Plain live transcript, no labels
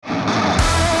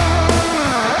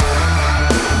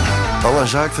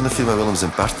Alain Jacques van de firma Willems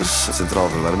 & Partners, het centraal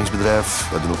verwarmingsbedrijf.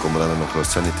 Wij doen ook onder andere nog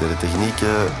sanitaire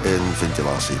technieken en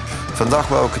ventilatie. Vandaag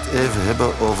wou ik het even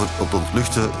hebben over het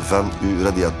ontluchten van uw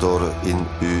radiatoren in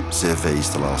uw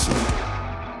cv-installatie.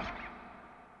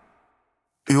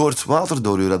 U hoort water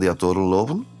door uw radiatoren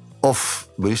lopen. Of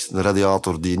er is een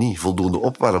radiator die niet voldoende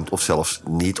opwarmt of zelfs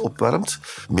niet opwarmt.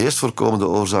 De meest voorkomende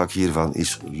oorzaak hiervan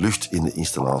is lucht in de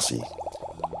installatie.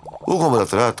 Hoe gaan we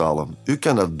dat eruit halen? U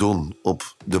kan dat doen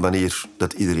op de manier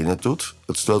dat iedereen het doet.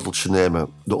 Het sleuteltje nemen,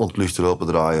 de ontluchter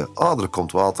opendraaien. Er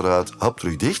komt water uit, hop,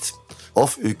 terug dicht.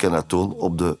 Of u kan dat doen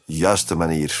op de juiste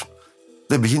manier.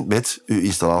 Dat begint met uw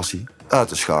installatie uit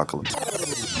te schakelen.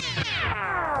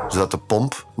 Zodat de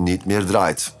pomp niet meer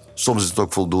draait. Soms is het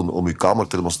ook voldoende om uw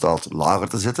kamerthermostaat lager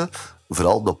te zetten.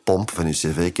 Vooral de pomp van uw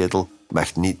cv-ketel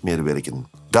mag niet meer werken.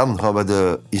 Dan gaan we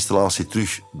de installatie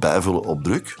terug bijvullen op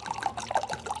druk.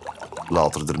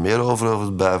 Later er meer over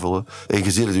het bijvullen. En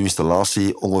je ziet dat uw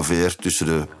installatie ongeveer tussen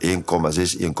de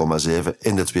 1,6, 1,7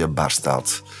 en de 2 bar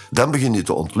staat. Dan begin je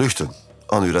te ontluchten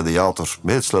aan uw radiator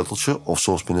met het sleuteltje of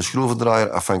soms met een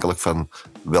schroevendraaier, afhankelijk van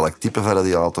welk type van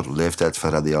radiator, leeftijd van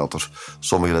radiator.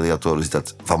 Sommige radiatoren zit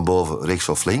dat van boven rechts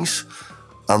of links.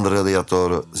 Andere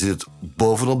radiatoren zit het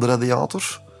bovenop de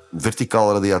radiator.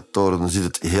 Verticale radiatoren zit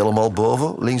het helemaal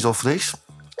boven, links of rechts.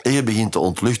 En je begint te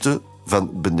ontluchten van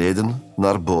beneden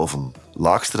naar boven.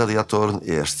 Laagste radiatoren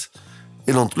eerst.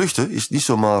 En ontluchten is niet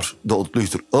zomaar de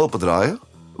ontluchter opendraaien,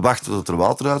 wachten tot er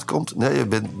water uitkomt. Nee, je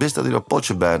bent best dat je een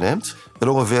potje bijneemt en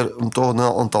ongeveer een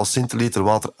aantal centiliter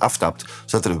water aftapt,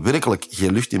 zodat er werkelijk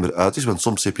geen lucht meer uit is, want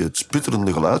soms heb je het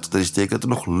sputterende geluid. Dat is teken dat er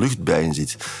nog lucht bij in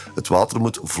zit. Het water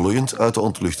moet vloeiend uit de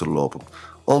ontluchter lopen.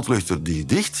 Ontluchter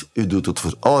dicht. U doet het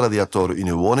voor alle radiatoren in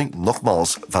uw woning,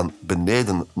 nogmaals van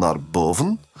beneden naar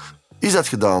boven. Is dat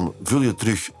gedaan, vul je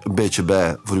terug een beetje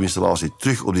bij voor uw installatie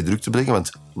terug op die druk te brengen,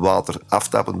 want water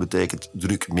aftappen betekent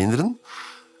druk minderen.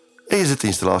 En je zet de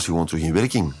installatie gewoon terug in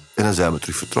werking. En dan zijn we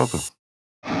terug vertrokken.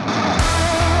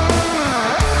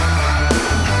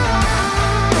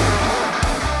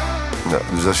 Ja,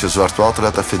 dus als je zwart water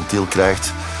uit dat ventiel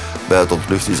krijgt bij het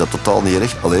ontluchten, is dat totaal niet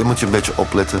erg. Alleen moet je een beetje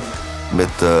opletten met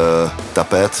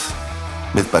tapijt,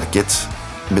 met parket,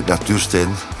 met natuursteen.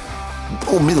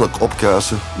 Onmiddellijk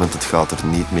opkuisen, want het gaat er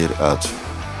niet meer uit.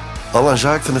 Alain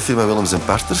Jacques van de firma Willems &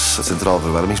 Partners, het centraal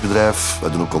verwarmingsbedrijf.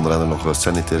 Wij doen ook onder andere nog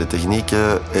sanitaire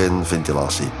technieken en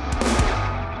ventilatie.